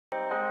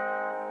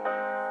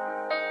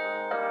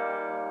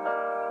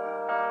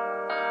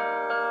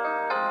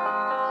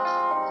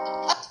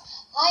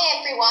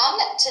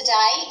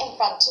today in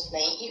front of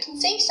me, you can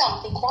see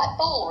something quite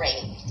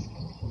boring.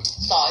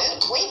 So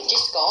we've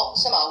just got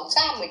some old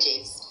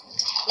sandwiches.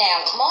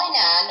 Now, my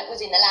nan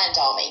was in the land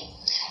army,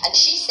 and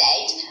she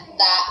said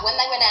that when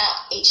they went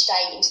out each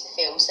day into the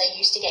fields, they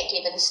used to get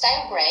given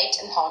stale bread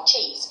and hard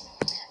cheese.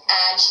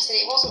 And she said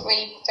it wasn't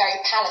really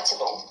very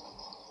palatable.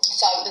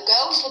 So the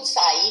girls would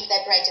save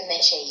their bread and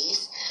their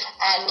cheese,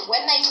 and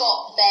when they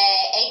got their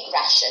egg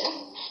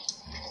ration,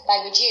 they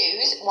would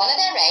use one of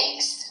their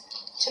eggs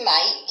to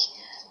make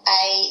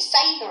a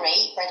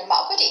savoury bread and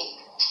butter pudding.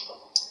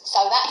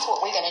 So that's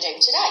what we're going to do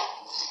today.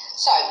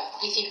 So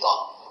if you've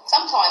got,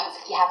 sometimes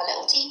you have a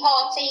little tea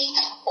party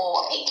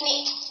or a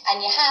picnic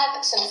and you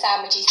have some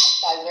sandwiches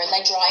left over and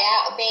they dry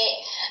out a bit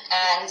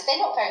and they're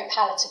not very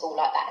palatable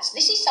like that. So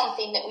this is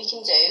something that we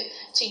can do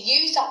to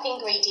use up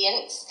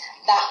ingredients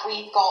that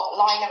we've got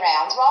lying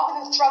around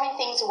rather than throwing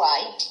things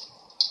away.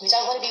 We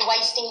don't want to be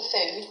wasting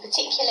food,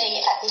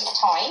 particularly at this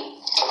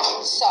time.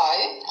 So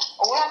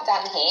all I've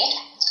done here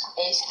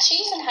is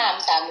cheese and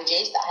ham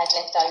sandwiches that I had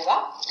left over,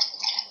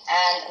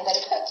 and I'm going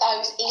to put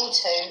those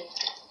into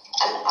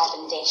an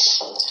oven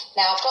dish.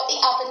 Now I've got the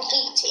oven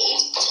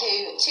heated to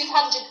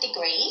 200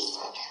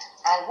 degrees,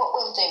 and what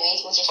we'll do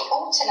is we'll just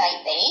alternate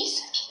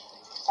these,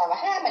 so a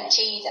ham and a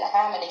cheese and a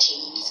ham and a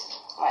cheese,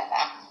 like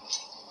that,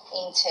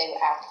 into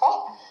our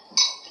pot.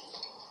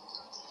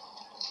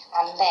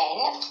 And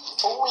then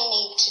all we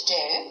need to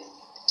do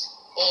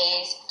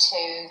is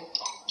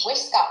to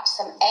whisk up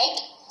some egg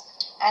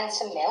and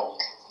some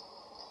milk,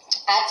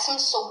 add some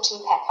salt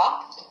and pepper,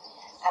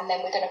 and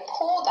then we're going to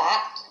pour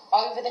that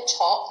over the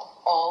top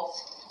of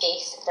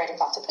this bread and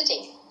butter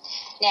pudding.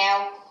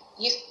 Now,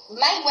 you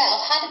may well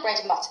have had a bread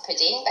and butter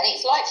pudding, but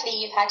it's likely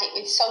you've had it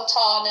with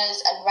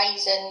sultanas and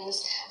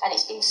raisins, and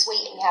it's been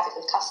sweet and you have it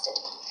with custard.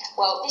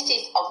 Well, this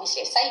is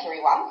obviously a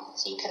savoury one,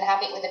 so you can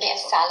have it with a bit of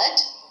salad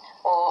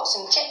or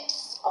some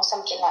chips or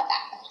something like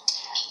that.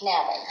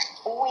 Now then,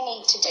 all we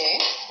need to do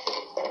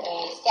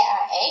is get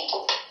our egg,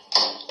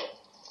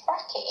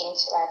 crack it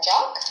into our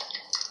jug,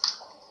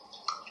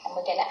 and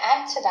we're going to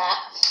add to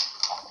that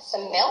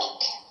some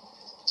milk.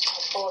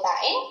 We'll pour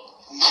that in,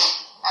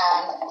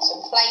 and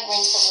some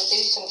flavouring, so we'll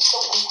do some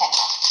salt and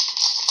pepper.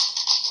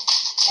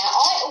 Now,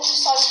 I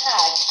also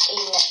had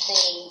in the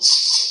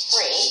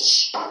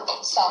fridge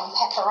some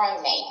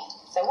pepperoni.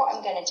 So what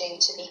I'm going to do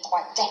to be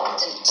quite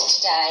decadent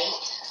today,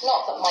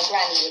 not that my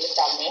granny would have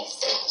done this,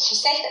 she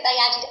said that they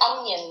added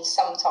onions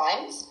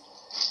sometimes,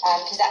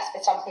 because that's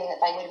something that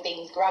they would have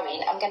been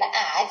growing. I'm going to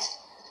add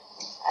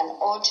an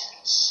odd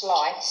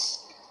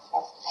slice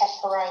of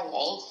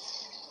pepperoni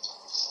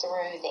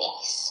through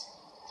this,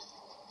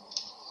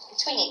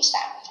 between each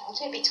sandwich. I'll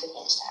do it between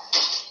each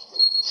sandwich.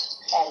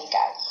 There we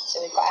go. So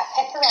we've got our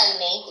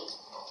pepperoni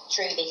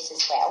through this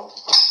as well,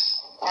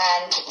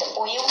 and the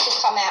oil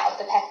will come out of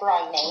the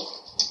pepperoni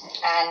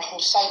and will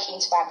soak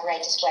into our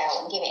bread as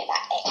well and give it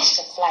that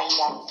extra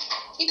flavour.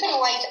 You can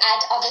always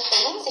add other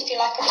things. If you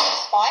like a bit of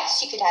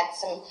spice, you could add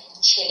some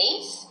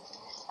chilies,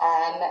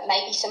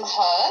 maybe some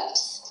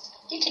herbs.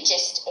 You could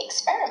just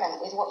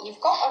experiment with what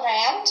you've got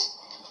around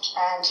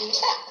and use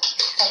that.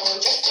 So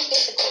we'll just give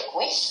this a quick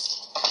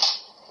whisk.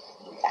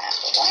 Move that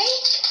away.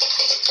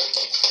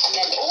 And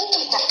then all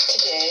we have to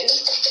do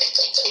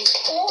is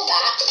pour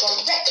that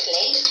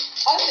directly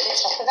over the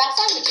top of our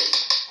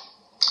sandwiches.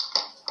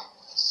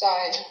 So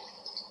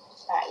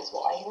that is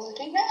what I will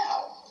do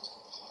now.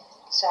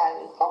 So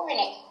we're pouring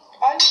it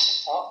over the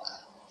top,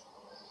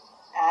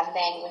 and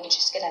then we're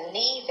just going to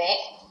leave it.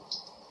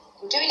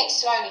 We're doing it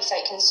slowly so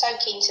it can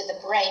soak into the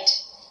bread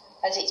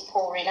as it's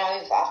pouring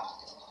over,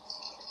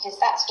 because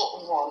that's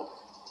what we want,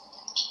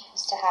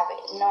 is to have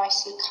it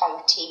nicely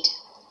coated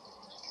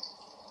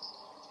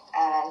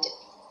and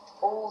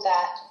all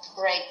the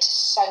bread to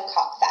soak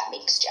up that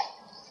mixture.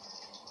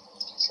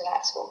 So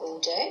that's what we'll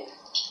do.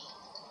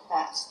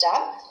 That's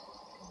done.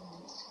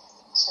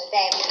 So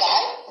there we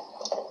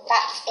go.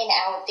 That's in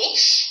our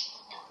dish.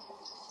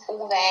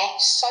 All there,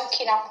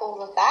 soaking up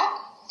all of that.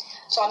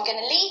 So I'm going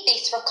to leave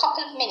this for a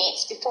couple of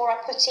minutes before I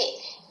put it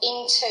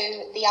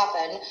into the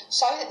oven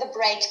so that the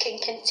bread can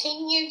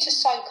continue to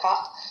soak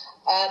up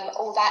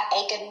all that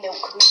egg and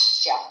milk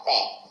mixture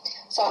there.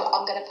 So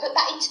I'm going to put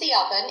that into the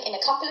oven in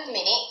a couple of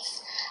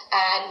minutes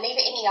and leave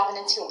it in the oven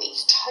until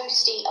it's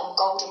toasty and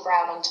golden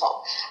brown on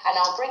top. And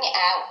I'll bring it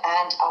out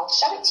and I'll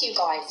show it to you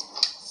guys.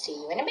 See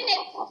you in a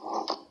minute.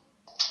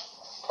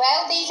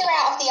 Well, these are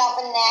out of the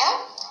oven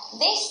now.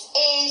 This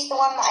is the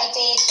one that I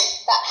did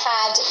that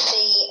had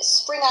the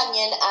spring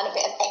onion and a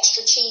bit of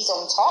extra cheese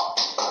on top.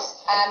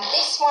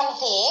 This one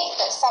here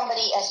that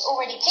somebody has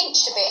already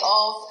pinched a bit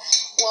of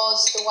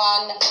was the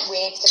one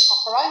with the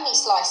pepperoni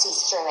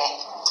slices through it.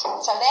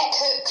 So they're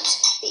cooked,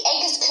 the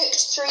egg is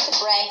cooked through the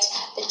bread,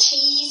 the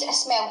cheese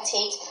is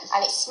melted,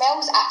 and it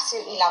smells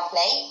absolutely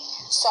lovely.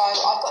 So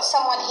I've got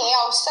someone here,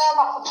 I'll serve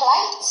up a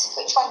plate.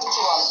 Which one did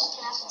you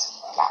want?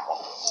 That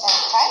one.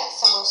 Okay,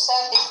 so we'll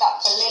serve this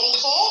up for Lily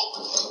here,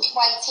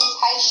 waiting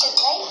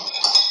patiently.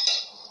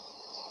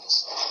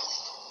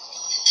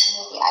 And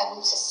you'll be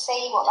able to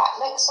see what that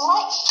looks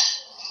like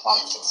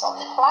once it's on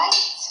the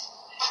plate.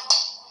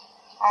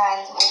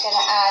 And we're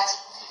going to add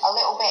a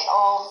little bit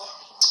of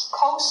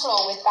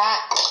coleslaw with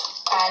that,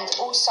 and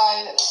also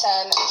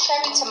some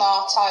cherry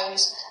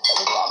tomatoes. But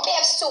we've got a bit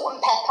of salt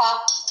and pepper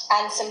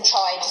and some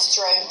chives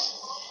through.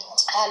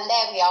 And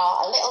there we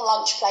are, a little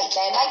lunch plate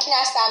there, making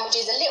our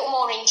sandwiches a little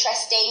more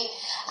interesting,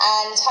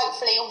 and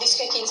hopefully all this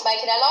cooking's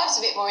making our lives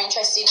a bit more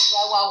interesting as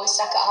well while we're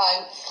stuck at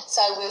home.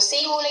 So we'll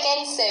see you all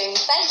again soon.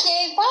 Thank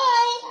you,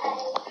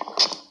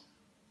 bye!